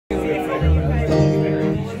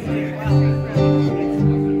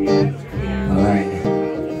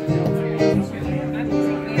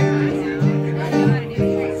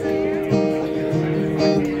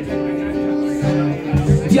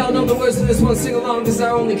sing along. This is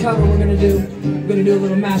our only cover we're gonna do. We're gonna do a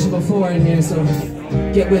little mashup of 4 in here, so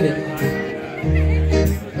get with it.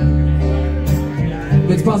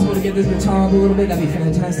 If it's possible to get this guitar up a little bit, that'd be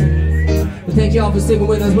fantastic. But thank y'all for sticking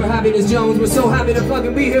with us. We're Happiness Jones. We're so happy to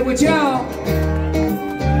fucking be here with y'all.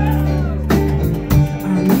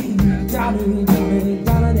 I need a dollar, dollar,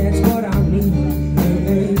 dollar, that's what I need.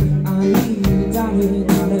 I need a dollar,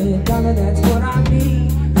 dollar, dollar, that's what I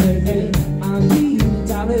need. I need a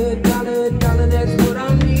dollar, dollar, dollar, that's what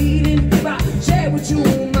I need. And if I share with you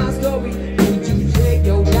my story, would you share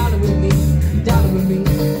your dollar with me? Dollar with me.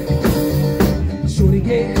 Shorty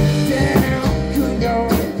get down, could go.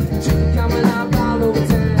 Chicken coming out all over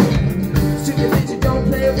town. Chicken bitch, you don't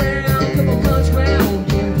play around. Come on, punch round.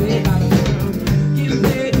 Getting paid by the pound. Getting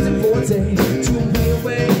paid is a forte. To pay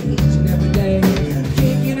away each and every day.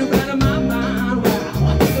 Can't get it out of my mind. Wow,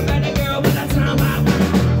 I think about that girl by the time I wow.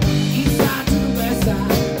 East side to the west side.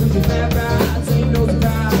 With your fat rides, ain't no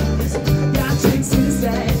surprise. Got chicks in the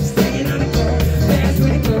side, staying on the curb. That's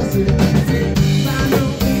when it comes to the music. I know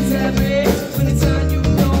things happen. When it's on, you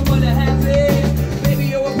don't wanna have it. Baby,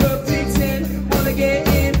 you're a perfect 10. Wanna get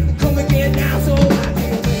in, come and get down. So I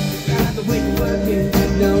can't wait. I like the way you work it.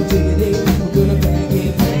 Now diggity, I'm gonna bag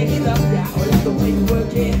it up. Yeah, I like the way you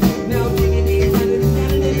work it. Now diggity, yeah.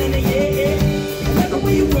 I like the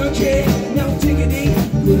way you work it. Now diggity,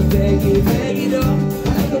 I'm gonna bag it up. I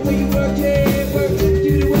like the way you work it. Work it,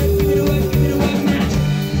 give it a work, give it a work, give it a work now.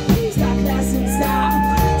 Stop, class, and stop.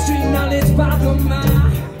 Street knowledge, bottom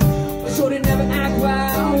mind. Shorty never act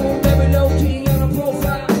wild, very low key on a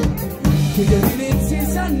profile. Cause the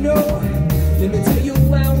feelings I know. Let me tell you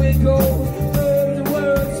how it goes. The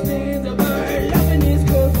words spin the bird. Loving is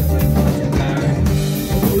good for free for the bird.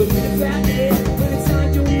 Look at the fact that when it's time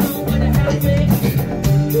you know what to happen.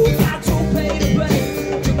 You got to pay the price.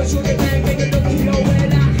 You can shoot the bang, make it look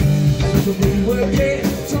kilometer. So when you work it,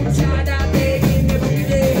 sometimes I beg it, never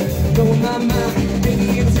get it. Go in my mind, baby,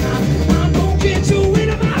 in time. I'm gonna get you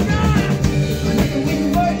into my mind. I like the way you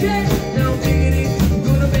work it. Now diggity, I'm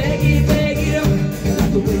gonna bag it up. I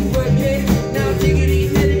like the way you work it. Now diggity,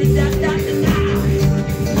 da da da da da.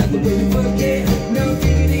 I like the way you work it. Now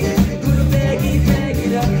diggity, I'm gonna bag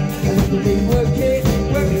it up. I like the way you work it.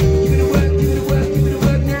 Work it, give it a work, give it a work, give it a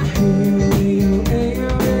work now.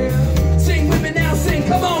 Sing with me now, sing.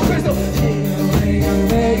 Come on, Crystal. Let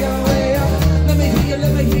me hear,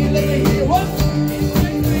 let me hear, let me hear. What?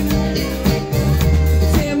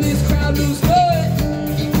 Damn, this crowd looks good.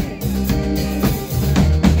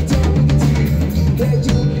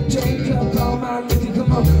 Drink up all my liquor,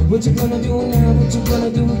 come on. What you gonna do now? What you gonna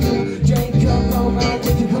do? You drink up all my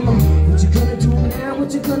liquor, come on. What you gonna do now?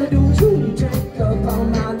 What you gonna do? You drink up all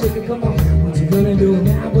my liquor, come on. What you gonna do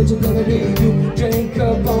now? What you gonna do? You drink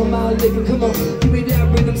up all my liquor, come on. Give me that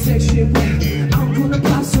rhythm section. I'm gonna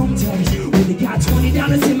pop some tags. Only got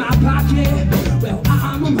 $20 in my pocket. Well,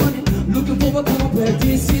 I'm a money, looking for a corporate.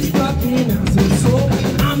 This is fucking awesome. So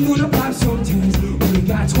I'm gonna pop some tags. Only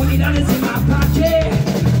got $20 in my pocket.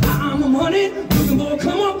 I'm a money, looking for a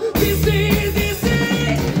come on. This is.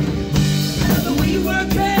 I like the way you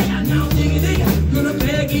work it. Now diggity, gonna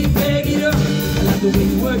bag it up. I like the way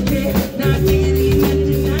you work it. Now diggity,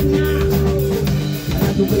 nah. I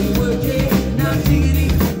like the way you work it. Now diggity,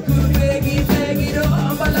 gonna bag it up.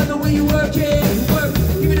 I like the way you work it. Work,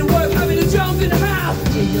 give me the work, I'm in the Jones in the house.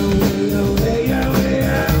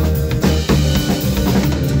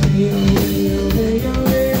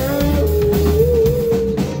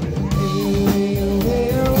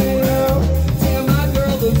 Damn, my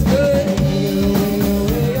girl looks good.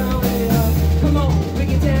 Come on, break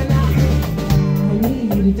it down now. I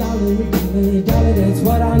need a dollar, that's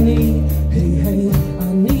what I need. Hey, I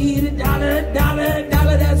need a dollar,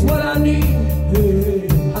 that's what I need. Hey,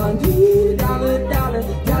 I need a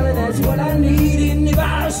dollar, that's what I need. And if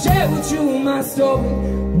I share with you my story,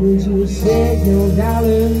 would you share your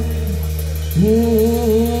dollar?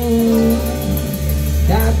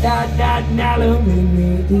 Dollar with me.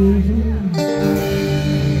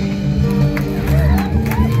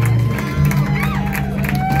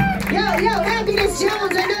 Yo, Happiness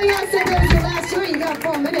Jones, I know y'all said that was your last tour. You got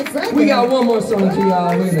 4 minutes left. We got one more song for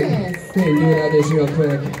y'all. We're gonna do it out this real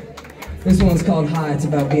quick. This one's called High. It's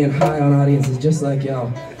about being high on audiences just like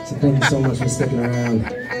y'all. So thank you so much for sticking around.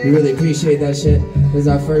 We really appreciate that shit. This is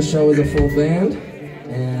our first show as a full band.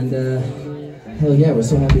 And hell yeah, we're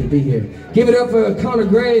so happy to be here. Give it up for Connor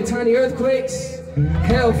Gray, Tiny Earthquakes.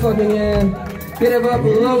 Hell fucking yeah. Get it up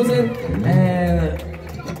for Lozen. And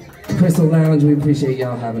Crystal Lounge, we appreciate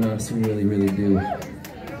y'all having us. We really, really do.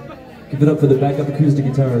 Give it up for the backup acoustic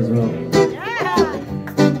guitar as well.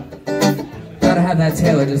 Gotta have have that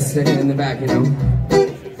Taylor just sitting in the back, you know.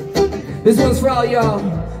 This one's for all y'all.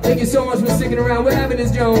 Thank you so much for sticking around. What happened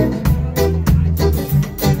is Joan.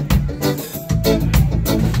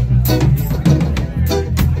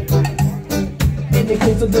 In the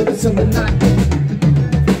course of the summer night,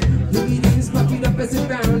 look at this, pop it up as it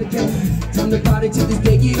round again. Time to party till this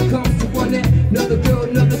day it comes to one end. Another girl,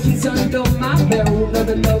 another kiss under my bell.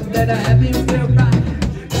 Another love that I haven't felt right.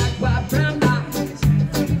 Black, white, brown eyes.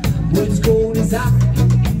 What's cold is out.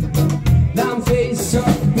 Now I'm face up,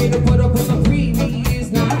 been put up on the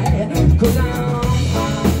previous night. Cause I'm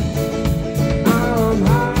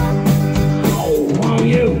high, oh, on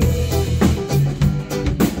you.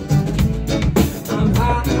 I'm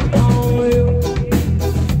high on you.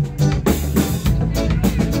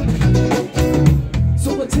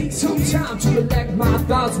 So it takes some time to collect my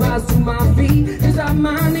thoughts, rise to my feet. Is that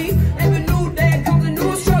my need? Every new day comes a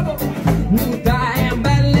new struggle. New die and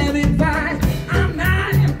battle every fight. I'm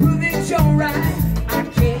not improving your right. I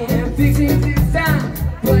can't fix it this time.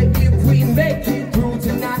 But if we make it through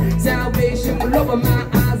tonight, salvation will open my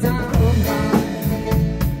eyes. I'm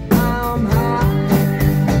high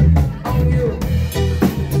on you.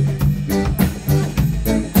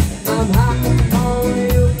 I'm high on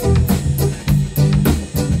you.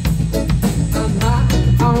 I'm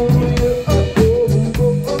high on you. Oh, oh,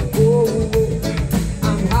 oh, oh, oh.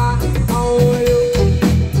 I'm high on you.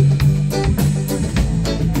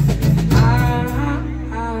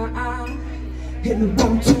 Hit me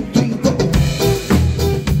 1, 2, 3, 4.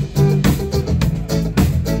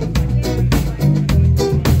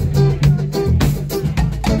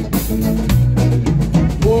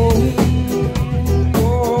 Whoa,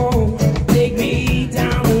 whoa, take me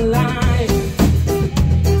down the line.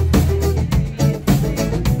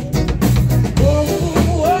 Whoa,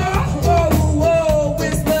 whoa, whoa, whoa,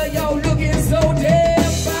 whisper, you're looking so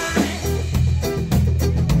damn fine.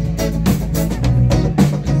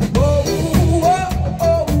 Whoa, whoa,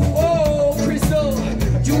 whoa, whoa, Crystal,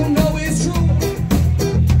 you know it's true.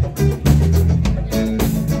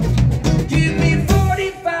 Give me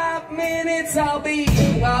 45 minutes, I'll be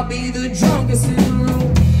the drunkest in the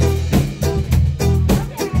room.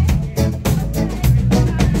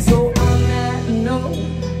 So on that note,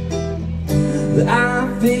 I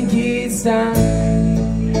think it's time.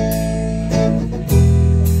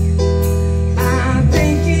 I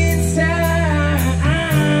think it's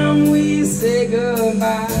time we say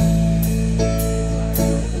goodbye.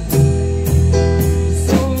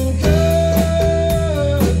 So goodbye.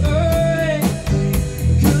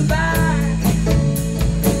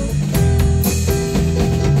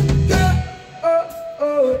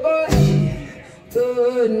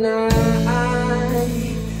 Good night.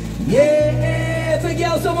 Yeah, thank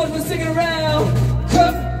y'all so much for sticking around.